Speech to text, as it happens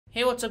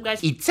Hey, what's up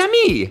guys? It's-a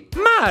me,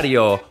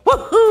 Mario!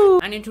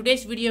 Woohoo! And in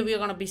today's video, we are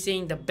gonna be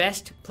seeing the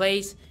best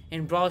plays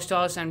in Brawl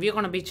Stars, and we're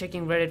gonna be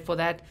checking Reddit for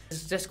that.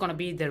 It's just gonna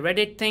be the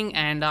Reddit thing,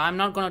 and I'm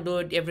not gonna do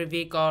it every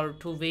week or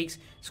 2 weeks.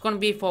 It's gonna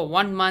be for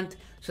 1 month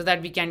so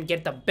that we can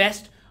get the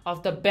best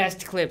of the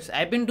best clips.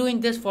 I've been doing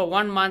this for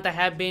 1 month. I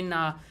have been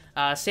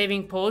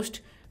saving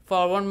post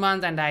for 1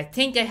 month, and I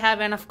think I have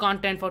enough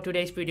content for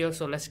today's video,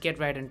 so let's get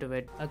right into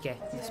it. Okay,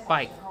 the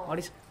spike. What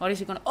is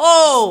he gonna?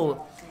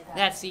 Oh,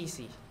 that's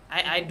easy.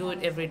 I do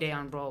it every day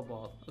on Brawl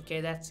Ball. Okay,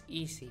 that's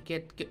easy.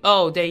 Get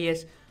oh, there he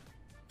is.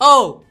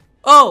 Oh,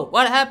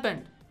 what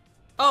happened?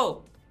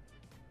 Oh,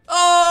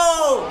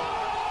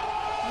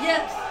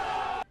 yes.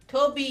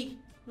 Toby,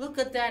 look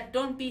at that.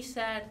 Don't be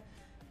sad.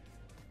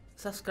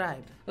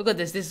 Subscribe. Look at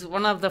this. This is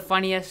one of the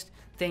funniest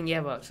thing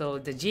ever. So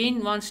the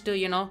Gene wants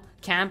to,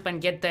 camp and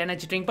get the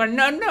energy drink, but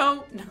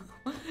no.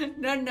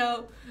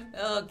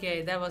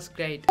 Okay, that was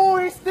great. Oh,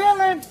 he's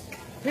stealing.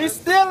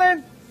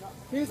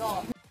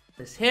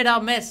 This hit or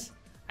miss.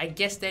 I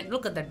guess that.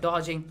 Look at the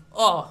dodging.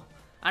 Oh,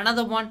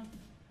 another one.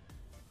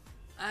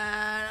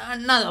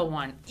 Another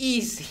one.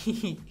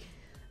 Easy.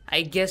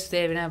 I guess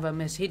they never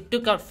miss. He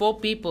took out 4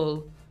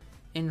 people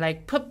in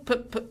like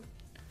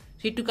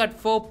He took out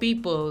 4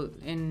 people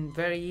in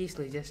very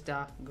easily. Just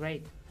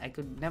great. I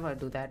could never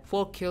do that.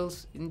 4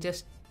 kills in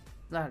just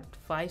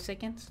 5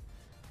 seconds.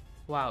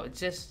 Wow,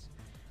 it's just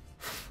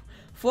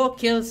 4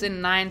 kills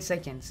in 9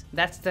 seconds.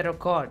 That's the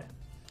record.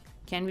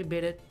 Can we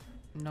beat it?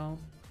 No.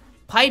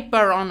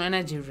 Piper on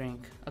energy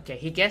drink. Okay,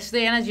 he gets the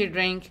energy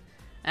drink,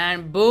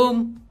 and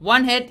boom,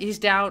 1 hit, he's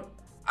down.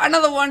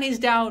 Another one, he's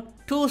down.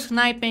 2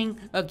 sniping.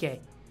 Okay,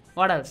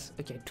 what else?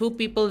 Okay, 2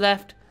 people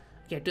left.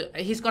 Okay,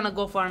 he's gonna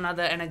go for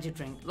another energy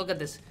drink. Look at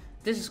this.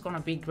 This is gonna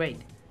be great.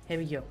 Here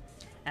we go.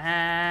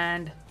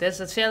 And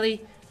there's a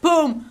Shelly.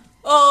 Boom!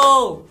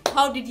 Oh,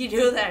 how did he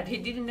do that? He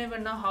didn't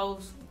even know how.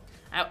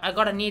 I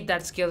gotta need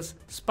that skills.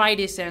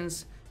 Spidey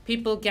sense.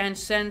 People can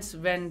sense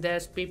when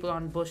there's people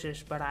on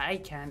bushes, but I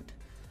can't.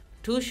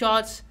 2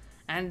 shots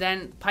and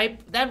then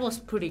pipe. That was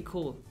pretty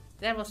cool.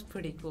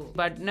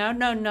 But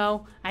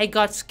no. I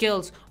got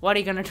skills. What are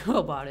you gonna do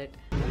about it?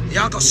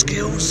 Y'all got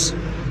skills.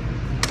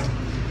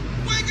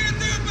 What are you gonna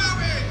do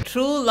about it?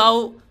 True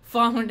love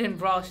found in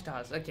Brawl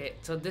Stars. Okay,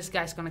 so this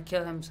guy's gonna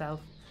kill himself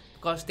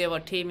because they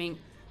were teaming.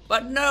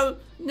 But no,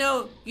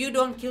 you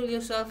don't kill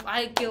yourself.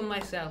 I kill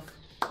myself.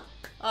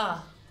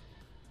 The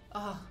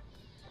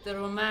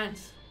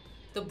romance,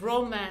 the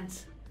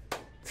bromance.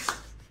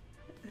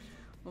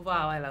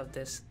 Wow, I love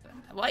this.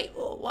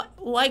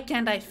 Why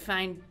can't I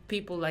find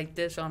people like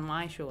this on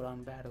my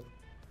showdown battle?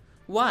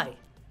 Why?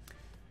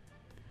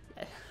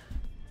 Here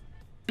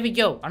we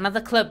go,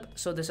 another clip.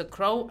 So there's a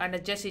Crow and a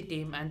Jesse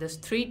team, and there's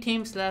 3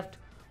 teams left.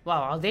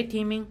 Wow, are they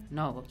teaming?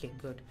 No, okay,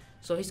 good.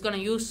 So he's gonna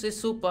use his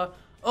super.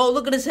 Oh,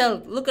 look at his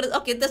health. Look at it.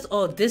 Okay,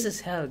 this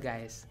is hell,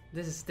 guys.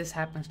 This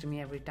happens to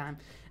me every time.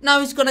 Now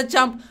he's gonna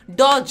jump,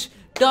 dodge.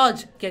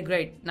 Okay,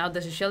 great. Now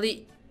there's a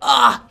Shelly.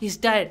 He's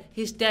dead.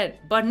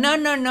 But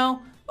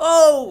no.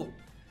 Oh,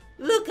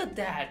 look at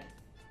that.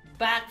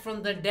 Back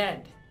from the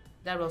dead.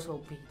 That was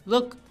OP.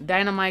 Look,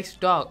 Dynamite's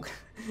dog.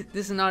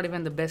 This is not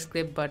even the best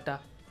clip,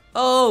 but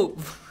oh.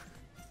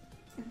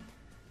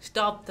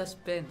 Stop the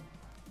spin.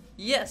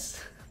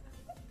 Yes.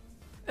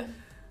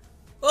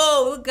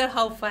 Oh, look at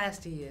how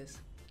fast he is.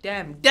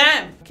 Damn.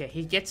 Okay,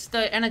 he gets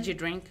the energy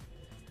drink.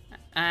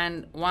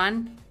 And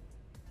 1,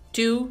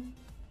 2,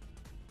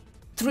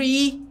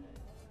 3,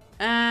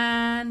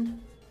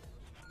 and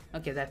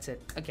okay, that's it.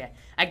 Okay,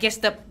 I guess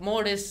the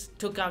Mortis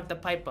took out the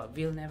Piper.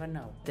 We'll never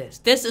know.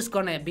 This is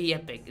gonna be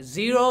epic.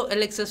 0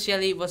 Elixir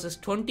Shelly versus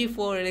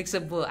 24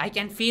 Elixir Bull. I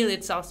can feel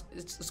it's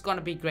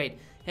gonna be great.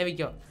 Here we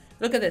go.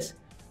 Look at this.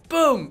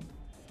 Boom.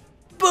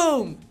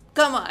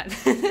 Come on.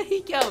 There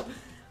you go.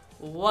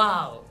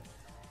 Wow.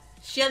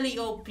 Shelly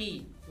OP.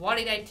 What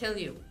did I tell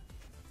you?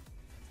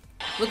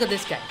 Look at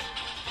this guy.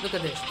 Look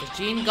at this. The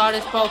Gene got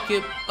his Power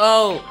Cube.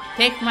 Oh,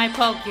 take my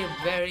Power Cube.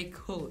 Very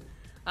cool.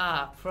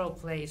 Pro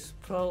plays.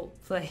 Look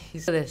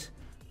at this.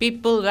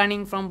 People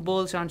running from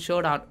bulls on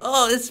Showdown.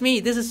 Oh, it's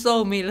me. This is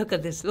so me. Look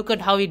at this. Look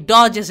at how he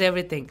dodges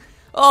everything.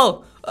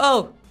 Oh.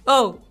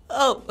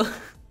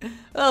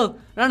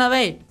 Run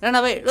away.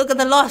 Look at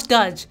the lost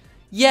dodge.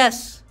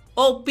 Yes.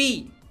 OP.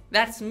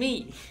 That's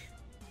me.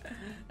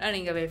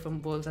 Running away from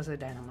bulls as a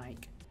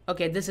dynamite.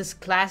 Okay, this is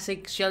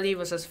classic Shelly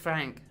versus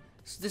Frank.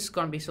 So this is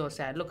gonna be so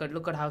sad. Look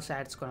at how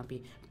sad it's gonna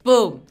be.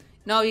 Boom!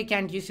 Now you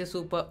can't use your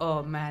super.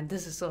 Oh man,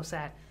 this is so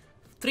sad.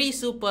 3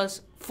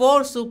 supers,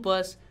 4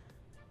 supers,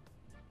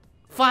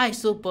 5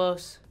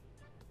 supers,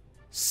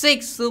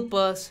 6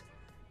 supers,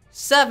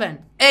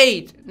 7,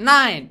 8,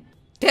 9,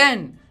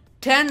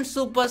 10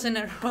 supers in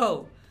a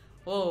row.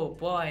 Oh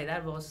boy,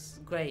 that was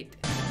great.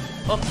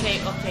 Okay,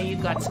 you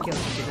got skills.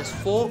 Okay, there's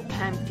 4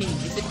 Pam team.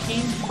 Is it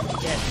team?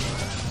 Yes.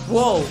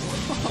 Whoa!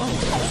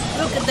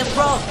 Look at the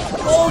pro!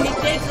 Oh, he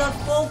takes out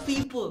 4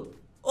 people!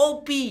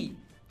 OP!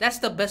 That's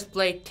the best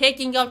play.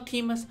 Taking out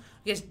teamers.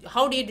 Yes,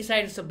 how do you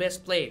decide it's the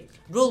best play?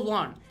 Rule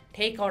 1.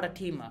 Take out a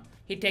teamer.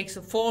 He takes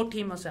 4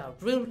 teamers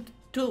out. Rule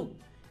 2.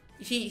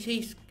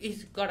 he's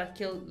gotta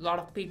kill a lot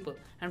of people.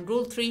 And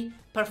rule 3,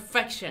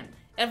 perfection.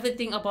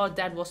 Everything about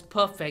that was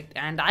perfect,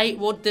 and I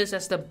vote this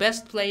as the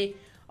best play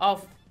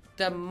of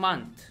the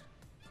month.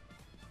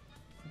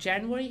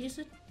 January, is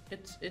it?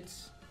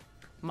 It's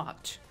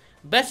March.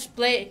 Best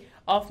play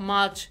of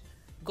March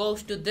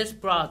goes to this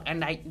Brock,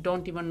 and I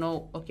don't even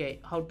know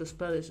how to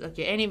spell this.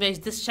 Anyways,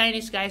 this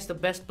Chinese guy is the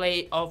best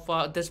play of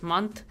this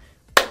month.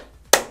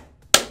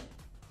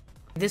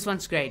 This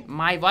one's great.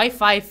 My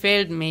Wi-Fi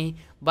failed me,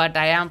 but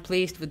I am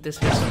pleased with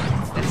this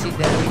result. Let's see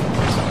there.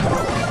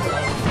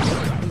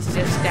 He's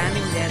just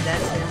standing there.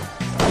 That's him.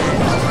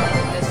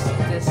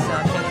 And this shell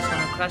is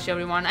gonna crush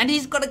everyone, and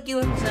he's gonna kill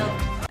himself.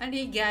 And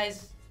he,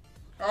 guys,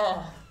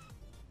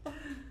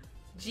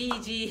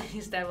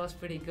 GG. That was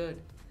pretty good.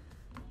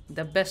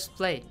 The best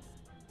play.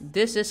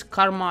 This is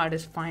karma at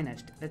its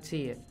finest. Let's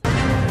see it. 15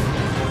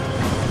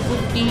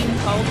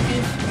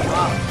 pouches.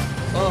 Wow.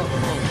 So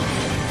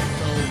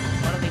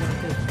what are they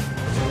gonna do?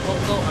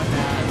 Poco and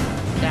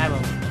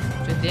Daryl.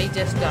 So they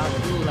just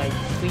do like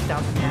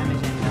 3,000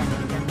 damage and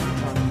can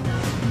control.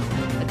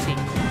 Let's see.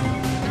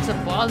 It's a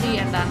Bali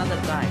and another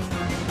guy.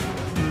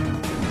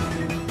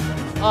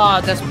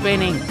 Oh, the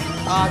spinning.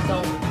 Oh,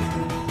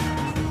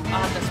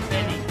 the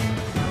spinning.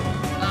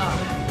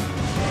 Oh.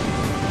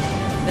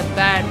 The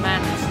bad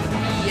man is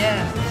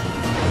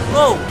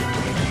oh,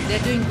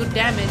 they're doing good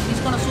damage. He's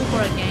gonna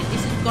super again.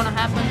 Is it gonna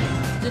happen?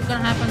 Is it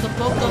gonna happen? The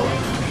Poco?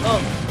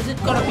 Oh, is it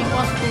gonna be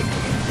possible?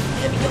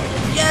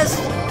 Yes!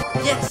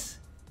 Yes!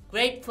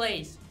 Great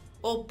plays.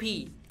 OP.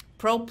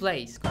 Pro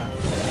plays. 4K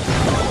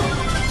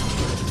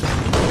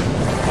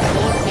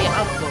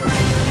output.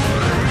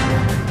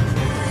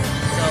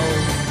 So,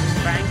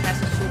 Frank has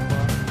a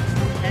super.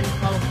 10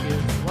 power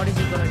cubes. What is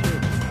he gonna do?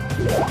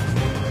 What?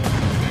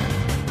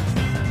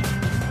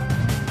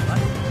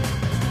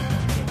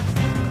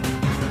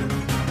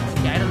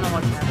 Yeah, I don't know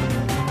what's happening.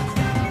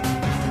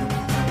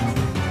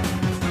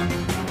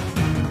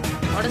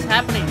 What is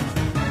happening?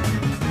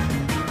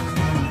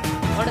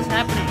 What is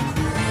happening?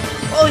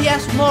 Oh, he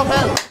has more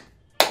health.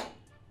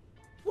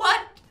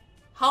 What?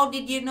 How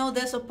did you know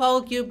there's a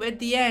power cube at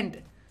the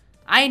end?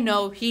 I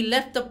know he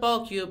left the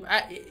power cube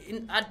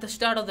at the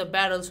start of the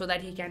battle so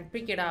that he can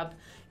pick it up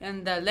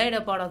in the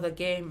later part of the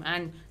game,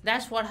 and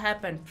that's what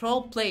happened. Pro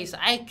plays,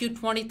 IQ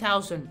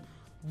 20,000.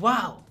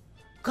 Wow.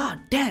 God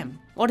damn.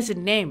 What is his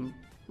name?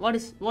 What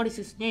is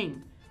his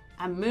name?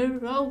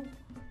 Amiro?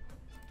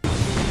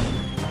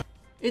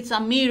 It's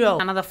Amiro.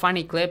 Another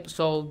funny clip.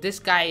 So this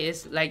guy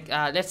is like,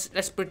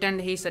 let's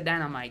pretend he's a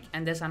Dynamite,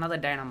 and there's another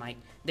Dynamite.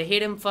 They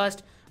hit him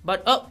first,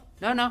 but oh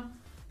no,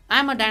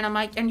 I'm a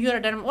Dynamite and you're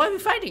a Dynamite. Why are we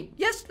fighting?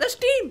 Yes, let's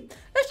team.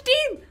 Let's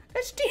team.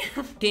 Let's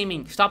team.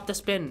 Teaming. Stop the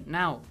spin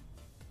now.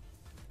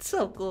 It's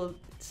so cool.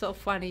 It's so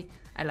funny.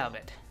 I love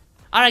it.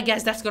 Alright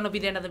guys, that's gonna be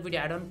the end of the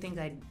video. I don't think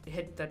I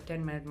hit the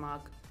 10-minute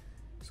mark.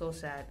 So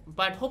sad.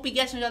 But hope you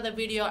guys enjoyed the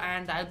video,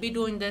 and I'll be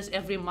doing this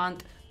every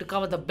month to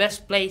cover the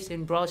best plays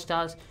in Brawl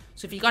Stars.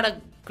 So if you got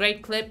a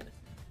great clip,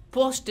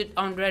 post it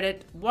on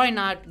Reddit. Why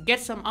not?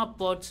 Get some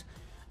upvotes,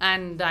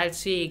 and I'll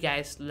see you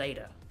guys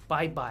later.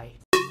 Bye bye.